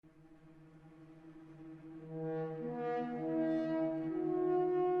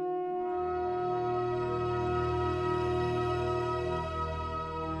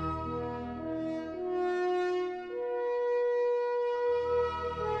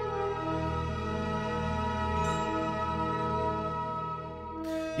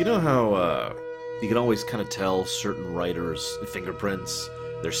You know how you can always kind of tell certain writers' fingerprints,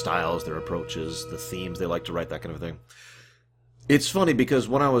 their styles, their approaches, the themes they like to write, that kind of thing? It's funny because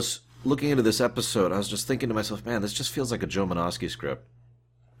when I was looking into this episode, I was just thinking to myself, man, this just feels like a Joe Menosky script.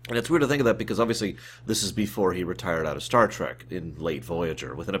 And it's weird to think of that because obviously this is before he retired out of Star Trek in late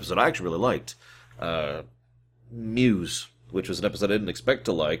Voyager, with an episode I actually really liked, uh, Muse, which was an episode I didn't expect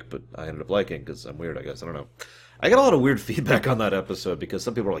to like, but I ended up liking because I'm weird, I guess. I don't know. I got a lot of weird feedback on that episode because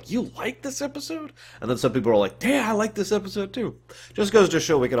some people are like, "You like this episode?" And then some people are like, "Yeah, I like this episode too." Just goes to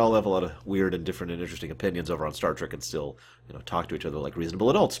show we can all have a lot of weird and different and interesting opinions over on Star Trek and still, talk to each other like reasonable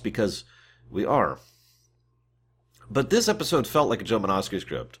adults because we are. But this episode felt like a Joe Menosky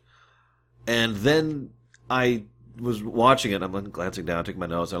script. And then I was watching it, I'm like glancing down, taking my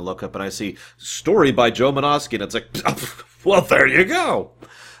notes, and I look up and I see story by Joe Menosky, and it's like, well, there you go.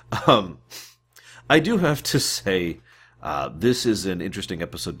 Um, I do have to say, this is an interesting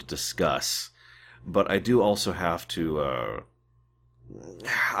episode to discuss, but I do have to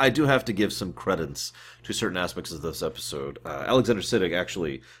give some credence to certain aspects of this episode. Alexander Siddig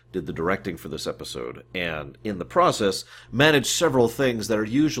actually did the directing for this episode, and in the process, managed several things that are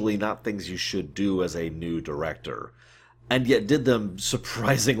usually not things you should do as a new director, and yet did them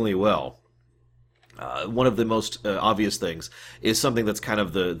surprisingly well. One of the most obvious things is something that's kind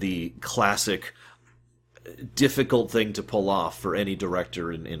of the classic difficult thing to pull off for any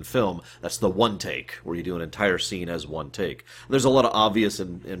director in film. That's the one take, where you do an entire scene as one take. There's a lot of obvious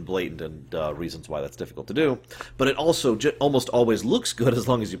and blatant and reasons why that's difficult to do, but it also almost always looks good as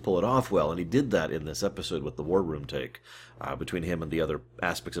long as you pull it off well, and he did that in this episode with the war room take, between him and the other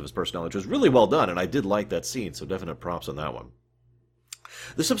aspects of his personality, which was really well done, and I did like that scene, so definite props on that one.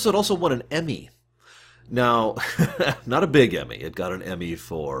 This episode also won an Emmy. Now, not a big Emmy. It got an Emmy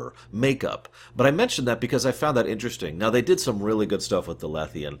for makeup. But I mentioned that because I found that interesting. Now, they did some really good stuff with the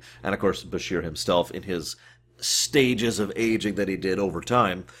Lethian, and of course, Bashir himself in his stages of aging that he did over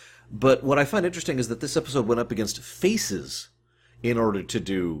time. But what I find interesting is that this episode went up against Faces in order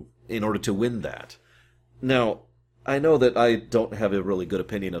to win that. Now, I know that I don't have a really good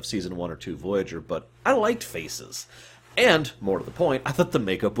opinion of Season 1 or 2 Voyager, but I liked Faces. And, more to the point, I thought the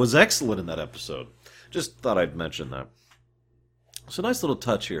makeup was excellent in that episode. Just thought I'd mention that. So nice little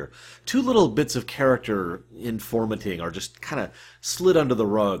touch here. Two little bits of character informating are just kind of slid under the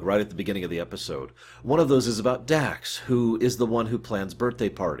rug right at the beginning of the episode. One of those is about Dax, who is the one who plans birthday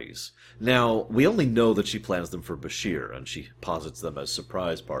parties. Now, we only know that she plans them for Bashir, and she posits them as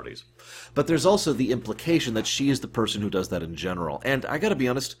surprise parties. But there's also the implication that she is the person who does that in general. And I gotta be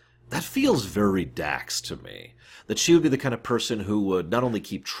honest, that feels very Dax to me. That she would be the kind of person who would not only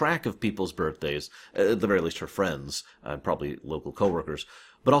keep track of people's birthdays, at the very least her friends, and probably local coworkers,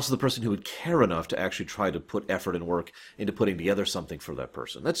 but also the person who would care enough to actually try to put effort and work into putting together something for that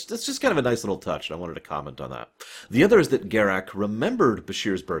person. That's just kind of a nice little touch, and I wanted to comment on that. The other is that Garak remembered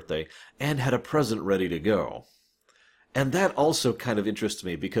Bashir's birthday and had a present ready to go. And that also kind of interests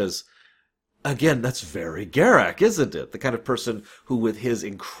me because, again, that's very Garak, isn't it? The kind of person who, with his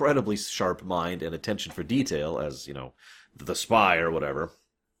incredibly sharp mind and attention for detail, as, the spy or whatever,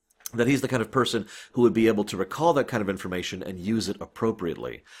 that he's the kind of person who would be able to recall that kind of information and use it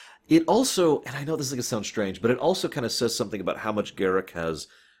appropriately. It also, and I know this is going to sound strange, but it also kind of says something about how much Garak has,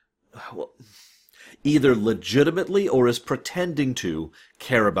 well, either legitimately or is pretending to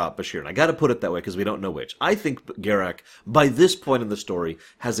care about Bashir. And I gotta put it that way because we don't know which. I think Garak, by this point in the story,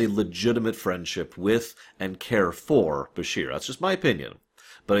 has a legitimate friendship with and care for Bashir. That's just my opinion.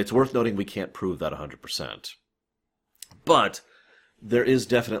 But it's worth noting we can't prove that 100%. But there is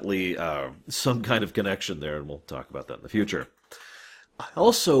definitely some kind of connection there, and we'll talk about that in the future.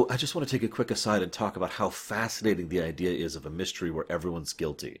 Also, I just want to take a quick aside and talk about how fascinating the idea is of a mystery where everyone's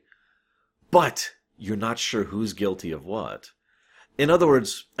guilty. But you're not sure who's guilty of what. In other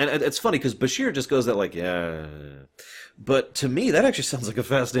words, and it's funny because Bashir just goes that like, yeah. But to me, that actually sounds like a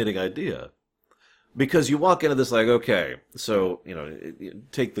fascinating idea. Because you walk into this like, okay, so,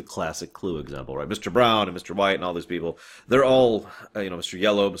 take the classic Clue example, right? Mr. Brown and Mr. White and all these people, they're all, Mr.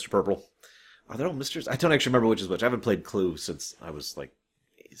 Yellow, Mr. Purple. Are they all Misters? I don't actually remember which is which. I haven't played Clue since I was like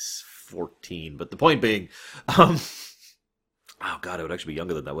 14. But the point being, oh, God, it would actually be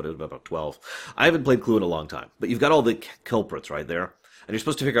younger than that. Would have been about 12. I haven't played Clue in a long time. But you've got all the culprits right there. And you're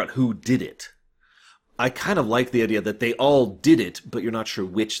supposed to figure out who did it. I kind of like the idea that they all did it, but you're not sure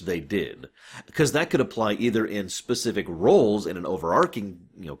which they did. Because that could apply either in specific roles in an overarching,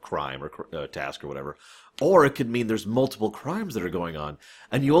 crime or task or whatever. Or it could mean there's multiple crimes that are going on.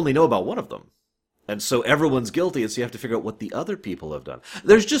 And you only know about one of them. And so everyone's guilty, and so you have to figure out what the other people have done.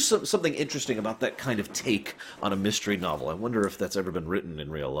 There's just something interesting about that kind of take on a mystery novel. I wonder if that's ever been written in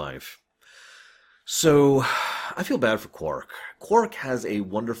real life. So, I feel bad for Quark. Quark has a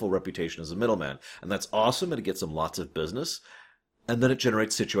wonderful reputation as a middleman, and that's awesome, and it gets him lots of business. And then it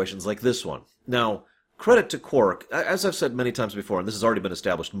generates situations like this one. Now, credit to Quark, as I've said many times before, and this has already been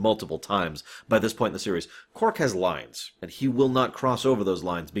established multiple times by this point in the series, Quark has lines, and he will not cross over those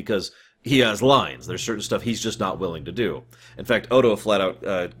lines because he has lines. There's certain stuff he's just not willing to do. In fact, Odo flat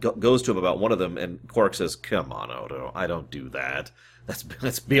out goes to him about one of them, and Quark says, "Come on, Odo, I don't do that.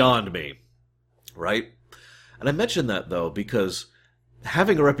 That's beyond me." Right? And I mention that, though, because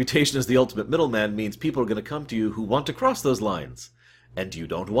having a reputation as the ultimate middleman means people are going to come to you who want to cross those lines, and you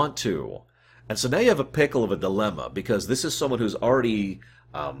don't want to. And so now you have a pickle of a dilemma, because this is someone who's already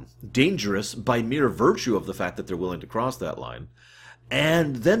dangerous by mere virtue of the fact that they're willing to cross that line.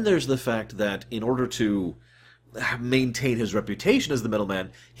 And then there's the fact that in order to maintain his reputation as the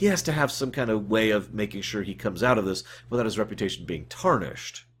middleman, he has to have some kind of way of making sure he comes out of this without his reputation being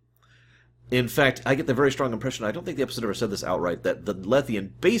tarnished. In fact, I get the very strong impression, I don't think the episode ever said this outright, that the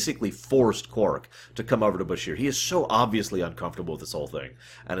Lethian basically forced Quark to come over to Bashir. He is so obviously uncomfortable with this whole thing.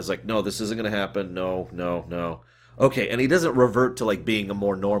 And is like, no, this isn't going to happen. No, no, no. Okay, and he doesn't revert to like being a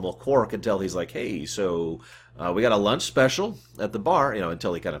more normal Quark until he's like, hey, so we got a lunch special at the bar,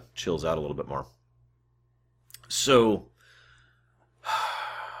 until he kind of chills out a little bit more. So,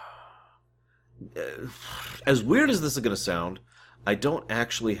 as weird as this is going to sound, I don't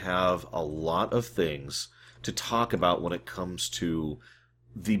actually have a lot of things to talk about when it comes to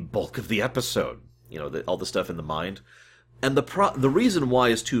the bulk of the episode. All the stuff in the mind. And the reason why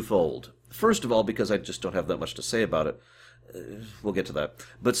is twofold. First of all, because I just don't have that much to say about it. We'll get to that.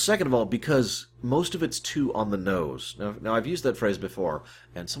 But second of all, because most of it's too on the nose. Now, I've used that phrase before,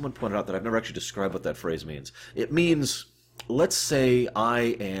 and someone pointed out that I've never actually described what that phrase means. It means, let's say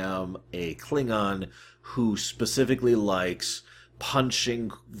I am a Klingon who specifically likes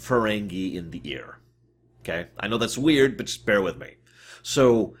punching Ferengi in the ear. Okay? I know that's weird, but just bear with me.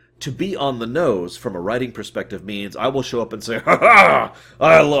 So, to be on the nose from a writing perspective means I will show up and say, "Ha ha!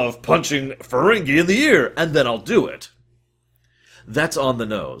 I love punching Ferengi in the ear," and then I'll do it. That's on the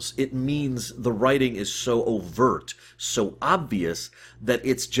nose. It means the writing is so overt, so obvious, that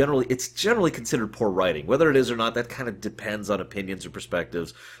it's generally considered poor writing. Whether it is or not, that kind of depends on opinions or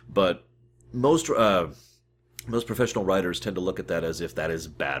perspectives, but most professional writers tend to look at that as if that is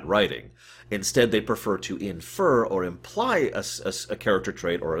bad writing. Instead, they prefer to infer or imply a character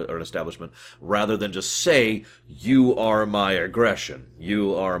trait or an establishment rather than just say, "You are my aggression.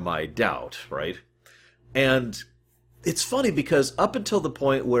 You are my doubt," right? And it's funny because up until the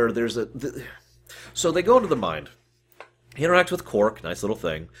point where so they go into the mind. He interacts with Quark, nice little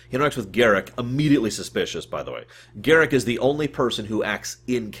thing. He interacts with Garrick, immediately suspicious, by the way. Garrick is the only person who acts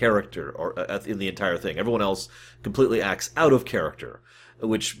in character or in the entire thing. Everyone else completely acts out of character,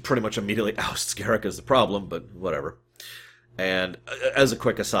 which pretty much immediately ousts Garrick as the problem, but whatever. And as a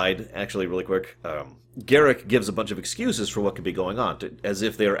quick aside, actually really quick, Garrick gives a bunch of excuses for what could be going on, as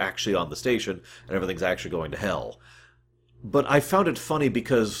if they're actually on the station and everything's actually going to hell. But I found it funny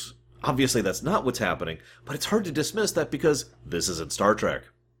because obviously that's not what's happening, but it's hard to dismiss that because this isn't Star Trek.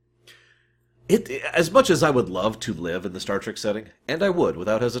 As much as I would love to live in the Star Trek setting, and I would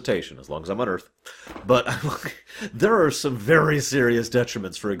without hesitation as long as I'm on Earth, but there are some very serious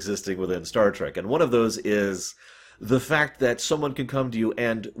detriments for existing within Star Trek, and one of those is the fact that someone can come to you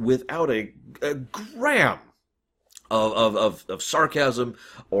and without a gram of sarcasm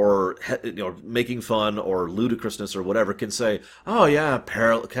or making fun or ludicrousness or whatever can say, "Oh yeah,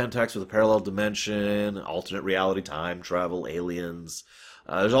 contacts with a parallel dimension, alternate reality, time travel, aliens."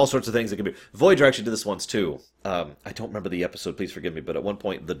 There's all sorts of things that can be. Voyager actually did this once too. I don't remember the episode, please forgive me, but at one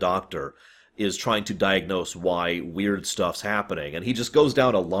point the Doctor is trying to diagnose why weird stuff's happening, and he just goes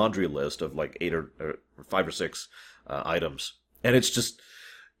down a laundry list of like 8 or 5 or 6 items, and it's just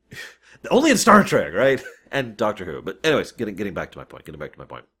only in Star Trek, right? And Doctor Who. But anyways, getting back to my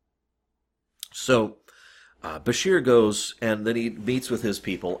point. So, Bashir goes, and then he meets with his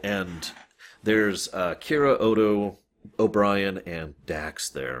people, and there's Kira, Odo, O'Brien, and Dax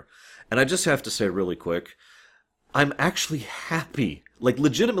there. And I just have to say really quick, I'm actually happy, like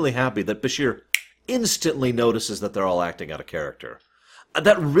legitimately happy, that Bashir instantly notices that they're all acting out of character.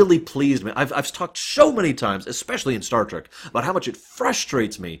 That really pleased me. I've talked so many times, especially in Star Trek, about how much it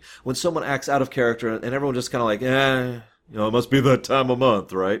frustrates me when someone acts out of character and everyone just kind of like, it must be that time of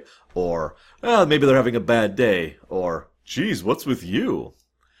month, right? Or, maybe they're having a bad day. Or, geez, what's with you?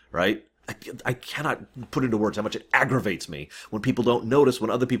 Right? I cannot put into words how much it aggravates me when people don't notice when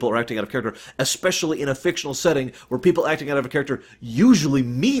other people are acting out of character, especially in a fictional setting where people acting out of a character usually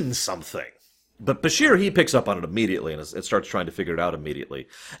mean something. But Bashir, he picks up on it immediately and starts trying to figure it out immediately.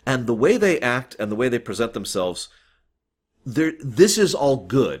 And the way they act and the way they present themselves, this is all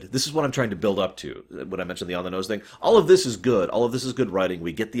good. This is what I'm trying to build up to when I mentioned the on-the-nose thing. All of this is good. All of this is good writing.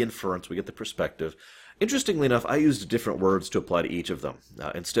 We get the inference. We get the perspective. Interestingly enough, I used different words to apply to each of them.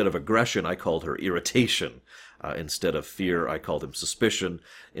 Instead of aggression, I called her irritation. Instead of fear, I called him suspicion.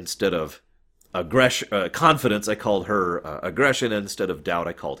 Instead of confidence, I called her aggression. And instead of doubt,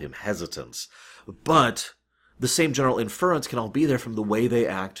 I called him hesitance. But the same general inference can all be there from the way they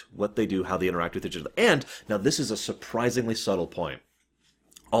act, what they do, how they interact with each other. And, now this is a surprisingly subtle point,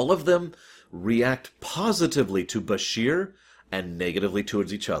 all of them react positively to Bashir and negatively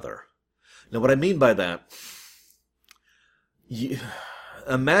towards each other. Now what I mean by that,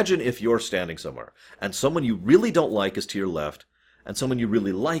 imagine if you're standing somewhere, and someone you really don't like is to your left, and someone you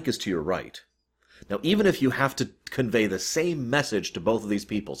really like is to your right. Now, even if you have to convey the same message to both of these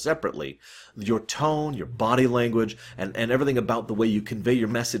people separately, your tone, your body language, and everything about the way you convey your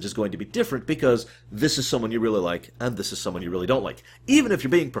message is going to be different because this is someone you really like and this is someone you really don't like. Even if you're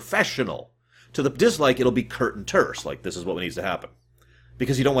being professional, to the dislike, it'll be curt and terse, like this is what needs to happen.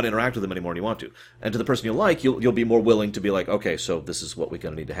 Because you don't want to interact with them anymore than you want to. And to the person you like, you'll be more willing to be like, okay, so this is what we're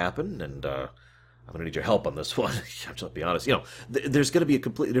going to need to happen, and I'm going to need your help on this one. To be honest, there's going to be a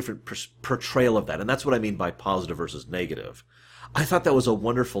completely different portrayal of that, and that's what I mean by positive versus negative. I thought that was a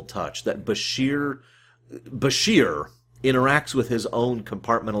wonderful touch, that Bashir interacts with his own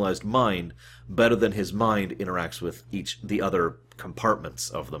compartmentalized mind better than his mind interacts with the other compartments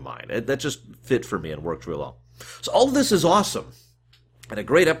of the mind. That just fit for me and worked real well. So all of this is awesome, and a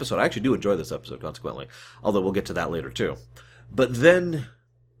great episode. I actually do enjoy this episode, consequently, although we'll get to that later, too. But then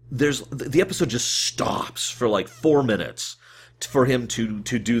the episode just stops for like 4 minutes for him to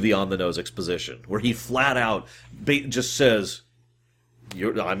do the on-the-nose exposition, where he flat out just says,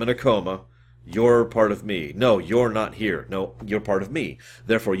 I'm in a coma, you're part of me. No, you're not here. No, you're part of me.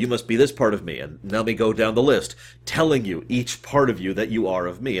 Therefore, you must be this part of me. And let me go down the list, telling you, each part of you, that you are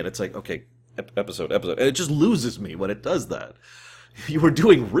of me. And it's like, okay, episode. And it just loses me when it does that. You were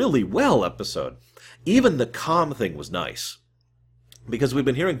doing really well, episode. Even the calm thing was nice. Because we've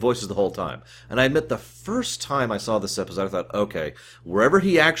been hearing voices the whole time. And I admit, the first time I saw this episode, I thought, okay, wherever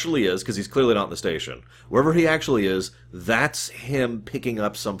he actually is, because he's clearly not in the station, wherever he actually is, that's him picking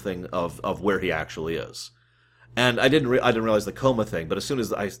up something of where he actually is. And I didn't realize the coma thing, but as soon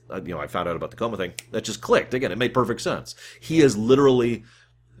as I found out about the coma thing, that just clicked. Again, it made perfect sense. He is literally,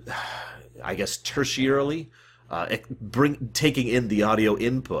 I guess, tertiarily taking in the audio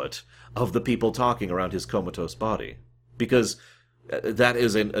input of the people talking around his comatose body. Because that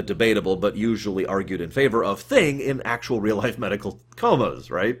is a debatable, but usually argued in favor of thing in actual real-life medical comas,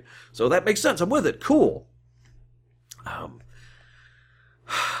 right? So that makes sense. I'm with it. Cool. And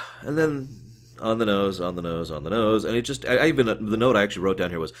then on the nose, and it just, the note I actually wrote down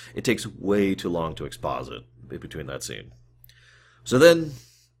here was, it takes way too long to exposit between that scene. So then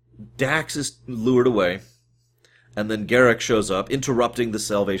Dax is lured away, and then Garrick shows up, interrupting the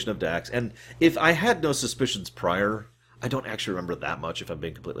salvation of Dax, and if I had no suspicions prior, I don't actually remember that much, if I'm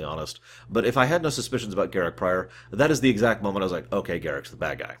being completely honest. But if I had no suspicions about Garrick prior, that is the exact moment I was like, okay, Garrick's the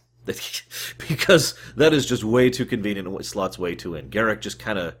bad guy. Because that is just way too convenient and slots way too in. Garrick just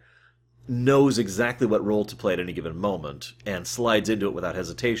kind of knows exactly what role to play at any given moment and slides into it without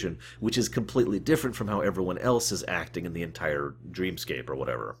hesitation, which is completely different from how everyone else is acting in the entire dreamscape or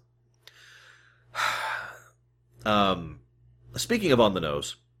whatever. Speaking of on the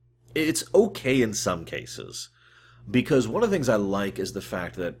nose, it's okay in some cases. Because one of the things I like is the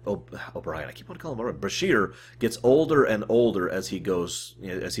fact that O'Brien, I keep wanting to call him O'Brien, Bashir gets older and older as he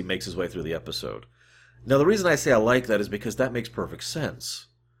makes his way through the episode. Now, the reason I say I like that is because that makes perfect sense.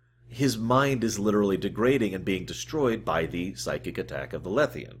 His mind is literally degrading and being destroyed by the psychic attack of the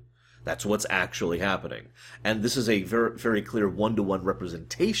Lethian. That's what's actually happening. And this is a very, very clear one-to-one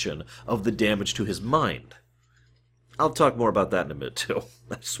representation of the damage to his mind. I'll talk more about that in a minute, too.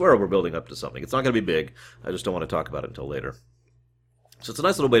 I swear we're building up to something. It's not going to be big. I just don't want to talk about it until later. So it's a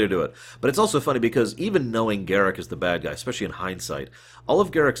nice little way to do it. But it's also funny because even knowing Garrick is the bad guy, especially in hindsight, all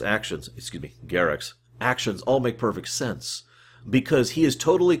of Garrick's actions all make perfect sense. Because he is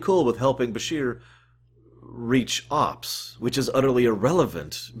totally cool with helping Bashir reach ops, which is utterly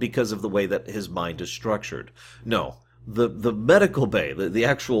irrelevant because of the way that his mind is structured. No, the medical bay, the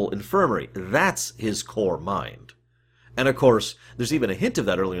actual infirmary, that's his core mind. And of course, there's even a hint of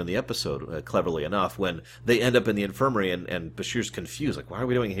that earlier in the episode, cleverly enough, when they end up in the infirmary and Bashir's confused, like, why are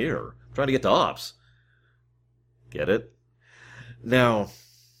we doing here? trying to get to Ops. Get it? Now,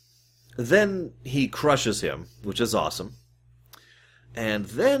 then he crushes him, which is awesome. And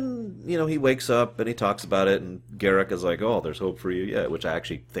then, he wakes up and he talks about it, and Garrick is like, oh, there's hope for you, yeah, which I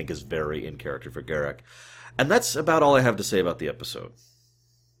actually think is very in character for Garrick. And that's about all I have to say about the episode.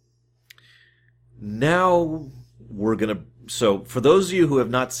 Now, so, for those of you who have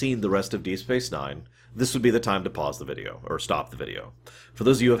not seen the rest of Deep Space Nine, this would be the time to pause the video, or stop the video. For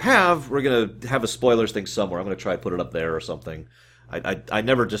those of you who have, we're going to have a spoilers thing somewhere. I'm going to try to put it up there or something. I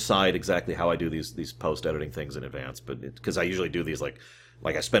never decide exactly how I do these post-editing things in advance, but because I usually do these like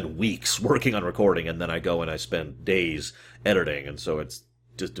I spend weeks working on recording, and then I go and I spend days editing, and so it's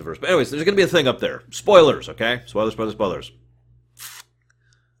just diverse. But anyways, there's going to be a thing up there. Spoilers, okay? Spoilers.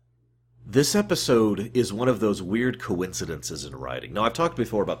 This episode is one of those weird coincidences in writing. Now, I've talked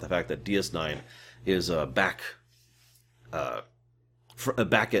before about the fact that DS9 is backloaded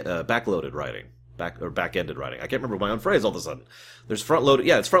writing. Back-ended writing. I can't remember my own phrase all of a sudden. There's front-loaded.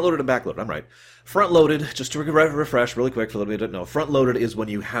 Yeah, it's front-loaded and back-loaded. I'm right. Front-loaded, just to refresh really quick for those of you who don't know, front-loaded is when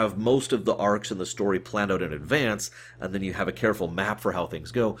you have most of the arcs in the story planned out in advance, and then you have a careful map for how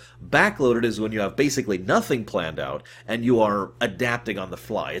things go. Back-loaded is when you have basically nothing planned out, and you are adapting on the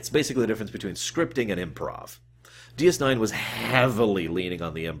fly. It's basically the difference between scripting and improv. DS9 was heavily leaning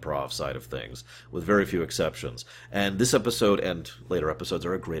on the improv side of things, with very few exceptions. And this episode and later episodes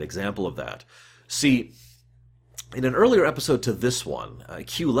are a great example of that. See, in an earlier episode to this one,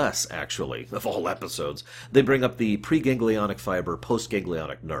 Q-less, actually, of all episodes, they bring up the preganglionic fiber,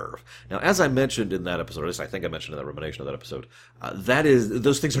 postganglionic nerve. Now, as I mentioned in that episode, or at least I think I mentioned in that rumination of that episode,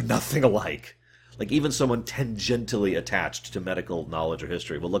 those things are nothing alike. Like, even someone tangentially attached to medical knowledge or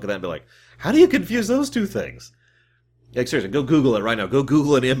history will look at that and be like, how do you confuse those two things? Like, seriously, go Google it right now. Go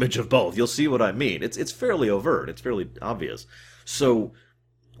Google an image of both. You'll see what I mean. It's fairly overt. It's fairly obvious. So,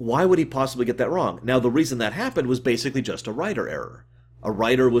 why would he possibly get that wrong? Now, the reason that happened was basically just a writer error. A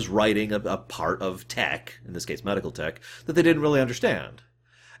writer was writing a part of tech, in this case medical tech, that they didn't really understand.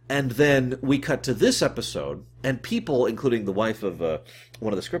 And then we cut to this episode, and people, including the wife of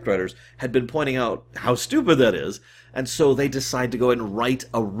one of the scriptwriters, had been pointing out how stupid that is, and so they decide to go and write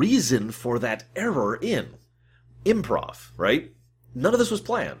a reason for that error in. Improv, right? None of this was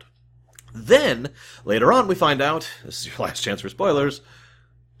planned. Then, later on, we find out, this is your last chance for spoilers,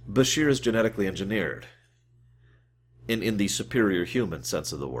 Bashir is genetically engineered. In the superior human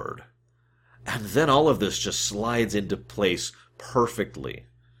sense of the word. And then all of this just slides into place perfectly.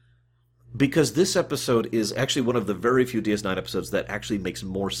 Because this episode is actually one of the very few DS9 episodes that actually makes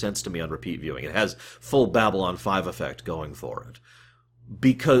more sense to me on repeat viewing. It has full Babylon 5 effect going for it.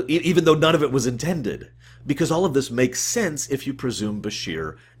 Because even though none of it was intended. Because all of this makes sense if you presume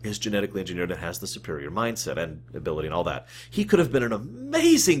Bashir is genetically engineered and has the superior mindset and ability and all that. He could have been an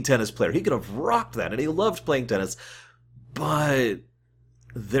amazing tennis player. He could have rocked that, and he loved playing tennis. But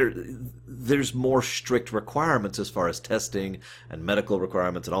there's more strict requirements as far as testing and medical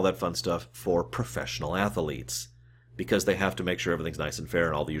requirements and all that fun stuff for professional athletes. Because they have to make sure everything's nice and fair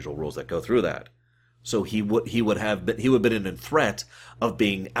and all the usual rules that go through that. So he would have been in threat of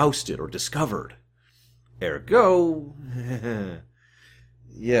being ousted or discovered. Ergo,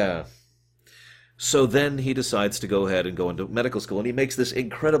 yeah. So then he decides to go ahead and go into medical school, and he makes this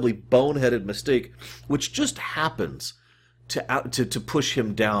incredibly boneheaded mistake, which just happens to push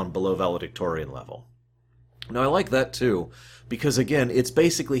him down below valedictorian level. Now, I like that, too, because, again, it's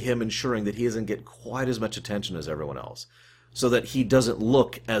basically him ensuring that he doesn't get quite as much attention as everyone else, so that he doesn't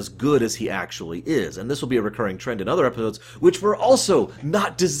look as good as he actually is. And this will be a recurring trend in other episodes, which were also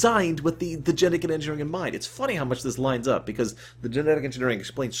not designed with the genetic engineering in mind. It's funny how much this lines up, because the genetic engineering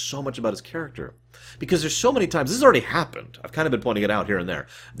explains so much about his character. Because there's so many times, this has already happened, I've kind of been pointing it out here and there,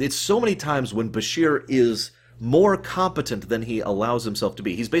 it's so many times when Bashir is more competent than he allows himself to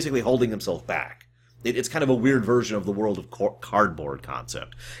be. He's basically holding himself back. It's kind of a weird version of the world of cardboard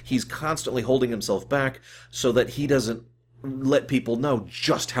concept. He's constantly holding himself back so that he doesn't let people know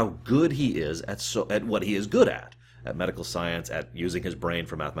just how good he is at what he is good at medical science, at using his brain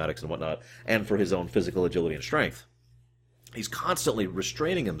for mathematics and whatnot, and for his own physical agility and strength. He's constantly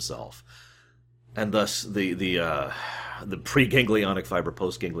restraining himself, and thus the preganglionic fiber,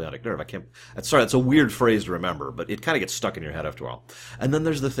 postganglionic nerve. That's a weird phrase to remember, but it kind of gets stuck in your head after a while. And then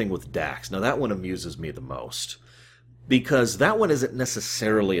there's the thing with Dax. Now that one amuses me the most, because that one isn't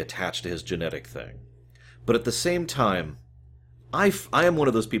necessarily attached to his genetic thing, but at the same time, I am one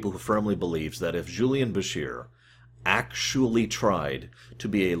of those people who firmly believes that if Julian Bashir actually tried to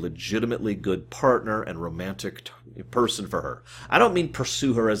be a legitimately good partner and romantic person for her, I don't mean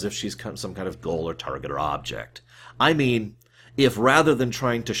pursue her as if she's some kind of goal or target or object. I mean, if rather than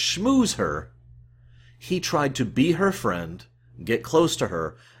trying to schmooze her, he tried to be her friend, get close to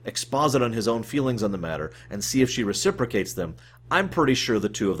her, exposit on his own feelings on the matter, and see if she reciprocates them, I'm pretty sure the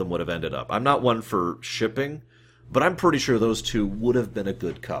two of them would have ended up. I'm not one for shipping, but I'm pretty sure those two would have been a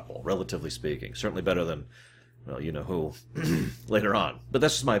good couple, relatively speaking. Certainly better than, well, you know who, later on. But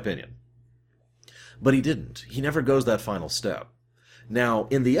that's just my opinion. But he didn't. He never goes that final step. Now,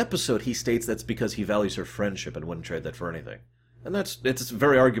 in the episode, he states that's because he values her friendship and wouldn't trade that for anything. And it's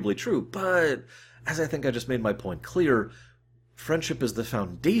very arguably true, but as I think I just made my point clear, friendship is the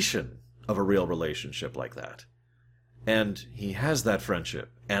foundation of a real relationship like that. And he has that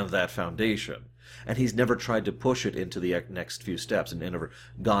friendship and that foundation, and he's never tried to push it into the next few steps and never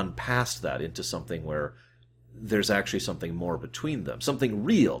gone past that into something where there's actually something more between them. Something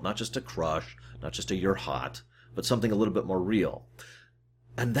real, not just a crush, not just a you're hot, but something a little bit more real.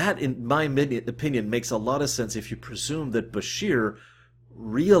 And that, in my opinion, makes a lot of sense if you presume that Bashir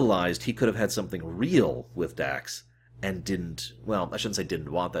realized he could have had something real with Dax and didn't, well, I shouldn't say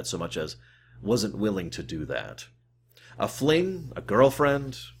didn't want that so much as wasn't willing to do that. A fling, a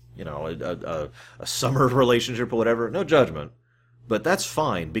girlfriend, you know, a summer relationship or whatever, no judgment. But that's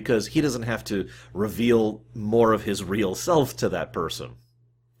fine because he doesn't have to reveal more of his real self to that person.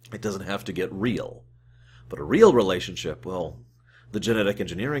 It doesn't have to get real. But a real relationship, well, the genetic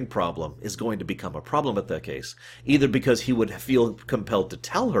engineering problem is going to become a problem at that case, either because he would feel compelled to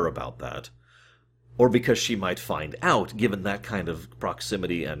tell her about that, or because she might find out, given that kind of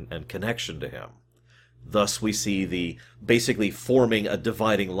proximity and connection to him. Thus we see the basically forming a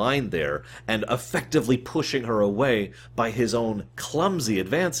dividing line there, and effectively pushing her away by his own clumsy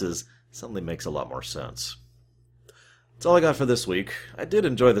advances suddenly makes a lot more sense. That's all I got for this week. I did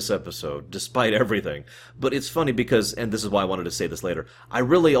enjoy this episode, despite everything. But it's funny because, and this is why I wanted to say this later, I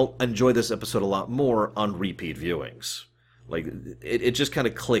really enjoy this episode a lot more on repeat viewings. Like, it just kind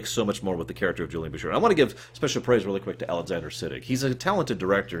of clicks so much more with the character of Julian Bashir. I want to give special praise really quick to Alexander Siddig. He's a talented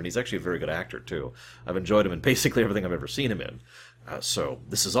director, and he's actually a very good actor, too. I've enjoyed him in basically everything I've ever seen him in. So,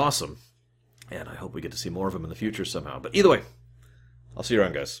 this is awesome. And I hope we get to see more of him in the future somehow. But either way, I'll see you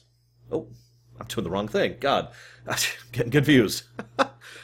around, guys. Oh, I'm doing the wrong thing. God, getting confused.